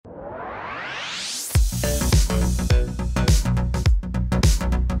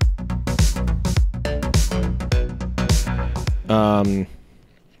I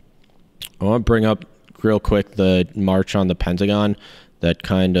want to bring up real quick the March on the Pentagon that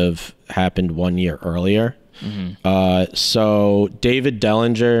kind of happened 1 year earlier. So David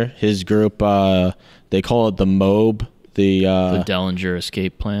Dellinger, his group, they call it the MOB, the Dellinger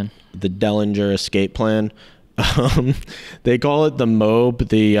Escape Plan. The Dellinger Escape Plan. They call it the MOB,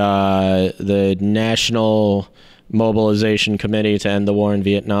 the National Mobilization Committee to End the War in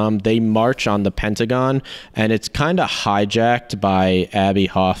Vietnam. They march on the Pentagon, and it's kind of hijacked by Abby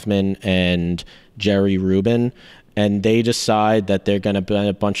Hoffman and Jerry Rubin. And they decide that they're going to bring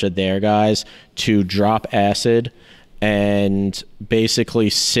a bunch of their guys to drop acid and basically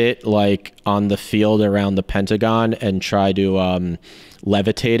sit like on the field around the Pentagon and try to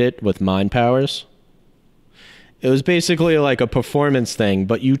levitate it with mind powers. It was basically like a performance thing,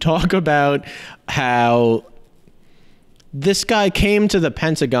 but you talk about how this guy came to the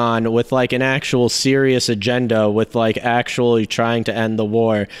Pentagon with like an actual serious agenda, with like actually trying to end the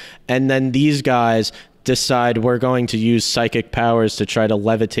war. And then these guys decide we're going to use psychic powers to try to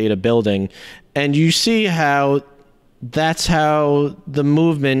levitate a building. And you see how that's how the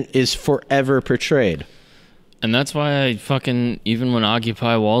movement is forever portrayed. And that's why I fucking, even when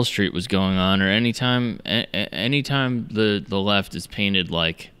Occupy Wall Street was going on, or anytime the left is painted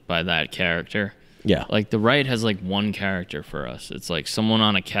like by that character, yeah, like the right has like one character for us. It's like someone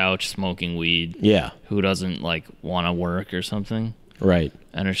on a couch smoking weed, yeah, who doesn't like want to work or something, right?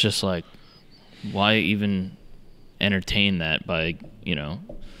 And it's just like, why even entertain that by, you know?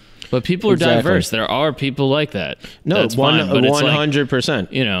 But people are diverse. There are people like that. No, that's fine, but it's 100%.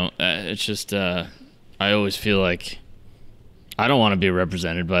 Like, you know, it's just I always feel like I don't want to be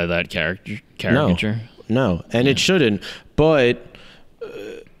represented by that caricature. No, and it shouldn't. But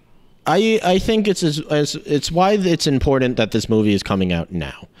I think it's why it's important that this movie is coming out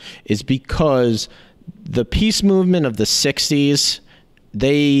now. Is because the peace movement of the 60s,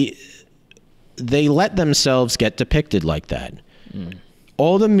 they let themselves get depicted like that.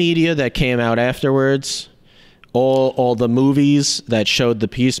 All the media that came out afterwards, all the movies that showed the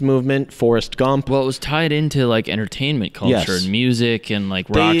peace movement, Forrest Gump. Well, it was tied into like entertainment culture and music and like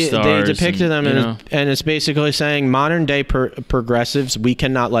rock stars. They depicted them, and it's basically saying modern day progressives, we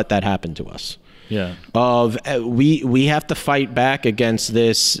cannot let that happen to us. Yeah. We have to fight back against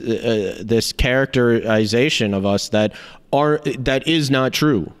this this characterization of us that is not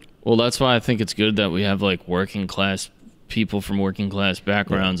true. Well, that's why I think it's good that we have like working class people from working class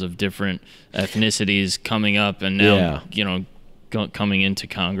backgrounds of different ethnicities coming up, and now you know, coming into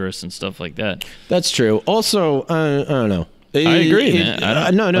Congress and stuff like that. That's true. Also, I don't know. I agree, man. I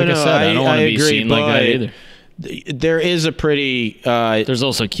don't want to be seen like that either. There is a pretty... there's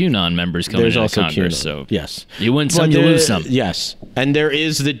also QAnon members coming into Congress, so yes, you win some, you lose some. Yes, and there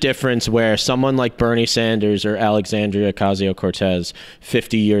is the difference where someone like Bernie Sanders or Alexandria Ocasio-Cortez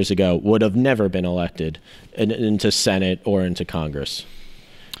 50 years ago would have never been elected into Senate or into Congress.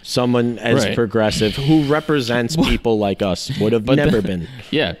 Someone as progressive who represents people like us would have never been.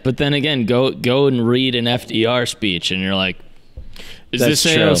 Yeah, but then again, go and read an FDR speech, and you're like, Is this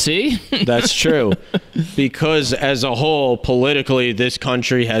AOC? That's true. Because as a whole, politically, this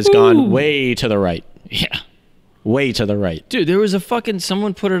country has gone way to the right. Yeah. Way to the right. Dude, there was a fucking...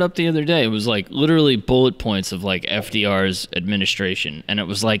 Someone put it up the other day. It was like literally bullet points of like FDR's administration. And it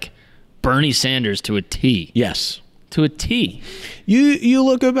was like Bernie Sanders to a T. Yes. To a T. You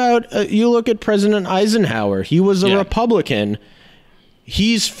look at President Eisenhower. He was a Republican.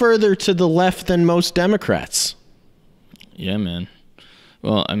 He's further to the left than most Democrats. Yeah, man.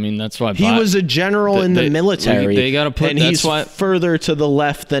 Well, I mean, that's why... He was a general in the military. They got to put... And he's further to the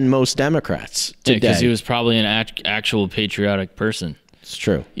left than most Democrats today. Because he was probably an actual patriotic person. It's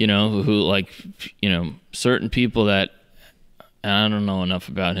true. You know, who like, you know, certain people that... And I don't know enough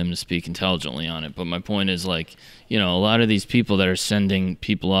about him to speak intelligently on it, but my point is like, you know, a lot of these people that are sending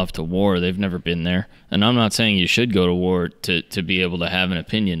people off to war, they've never been there. And I'm not saying you should go to war to be able to have an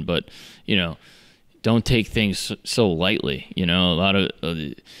opinion, but, you know... Don't take things so lightly, you know. A lot of,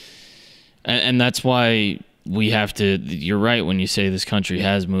 and that's why we have to. You're right when you say this country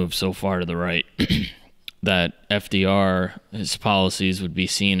has moved so far to the right that FDR, his policies would be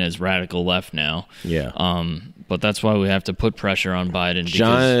seen as radical left now. Yeah. But that's why we have to put pressure on Biden.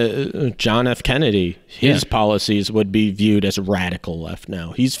 John F. Kennedy, his policies would be viewed as radical left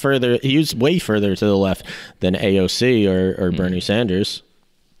now. He's way further to the left than AOC or Bernie Sanders.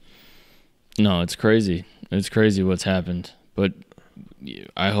 No, it's crazy. It's crazy what's happened. But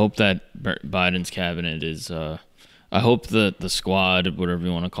I hope that Biden's cabinet is... I hope the squad, whatever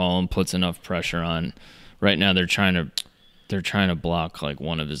you want to call them, puts enough pressure on. Right now they're trying they're trying to block like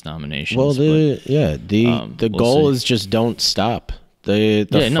one of his nominations. Well, the goal is just don't stop. The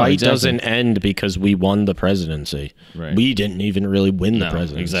fight doesn't end because we won the presidency. Right. We didn't even really win the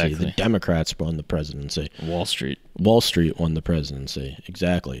presidency. Exactly. The Democrats won the presidency. Wall Street won the presidency.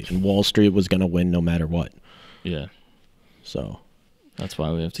 Exactly. And Wall Street was going to win no matter what. Yeah. So that's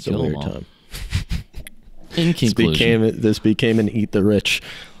why we have to kill them all. Time. In conclusion, this became an eat the rich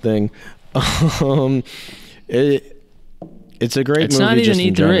thing. It's a great movie. It's not even just eat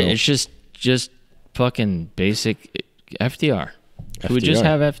in the general. rich. It's just fucking basic FDR. Could we just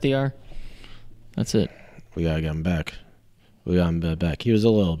have FDR? That's it. We gotta get him back. We got him back. He was a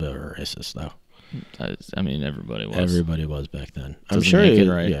little bit of a racist, though. I mean, everybody was. Everybody was back then. I'm sure make it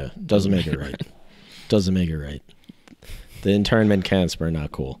right. Yeah, doesn't make it right. Doesn't make it right. The internment camps were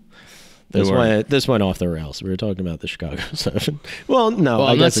not cool. This went off the rails. We were talking about the Chicago 7. Well, no, well,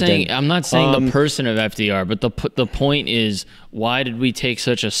 I'm not saying the person of FDR, but the point is, why did we take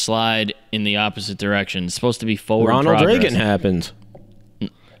such a slide in the opposite direction? It's supposed to be forward Ronald progress. Reagan happened.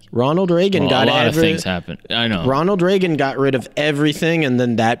 Ronald Reagan got a lot of things happened. I know. Ronald Reagan got rid of everything, and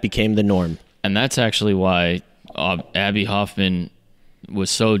then that became the norm. And that's actually why Abby Hoffman was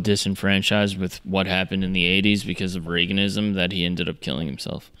so disenfranchised with what happened in the 80s because of Reaganism that he ended up killing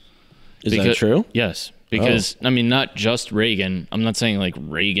himself. Is that true? Yes. Because, I mean, not just Reagan. I'm not saying, like,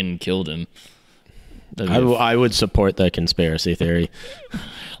 Reagan killed him. I would support that conspiracy theory.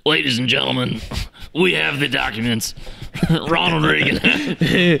 Ladies and gentlemen, we have the documents. Ronald Reagan.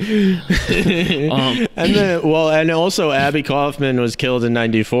 And also Abby Kaufman was killed in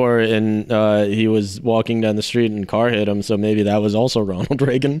 '94, and he was walking down the street and a car hit him. So maybe that was also Ronald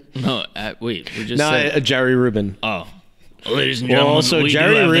Reagan. No, wait, we just said Jerry Rubin. Oh, ladies and gentlemen. Well, also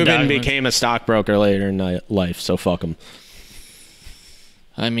Jerry Rubin became a stockbroker later in life, so fuck him.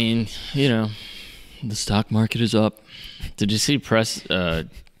 I mean, you know, the stock market is up. Did you see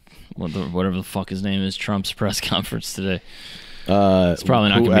whatever the fuck his name is, Trump's press conference today? It's probably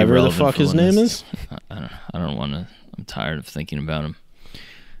not going to be relevant. Whoever the fuck his name is? I don't want to. I'm tired of thinking about him.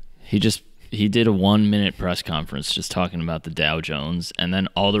 He did a 1-minute press conference just talking about the Dow Jones, and then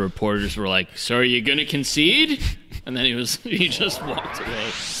all the reporters were like, "So are you going to concede?" And then he just walked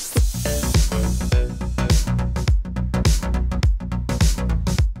away.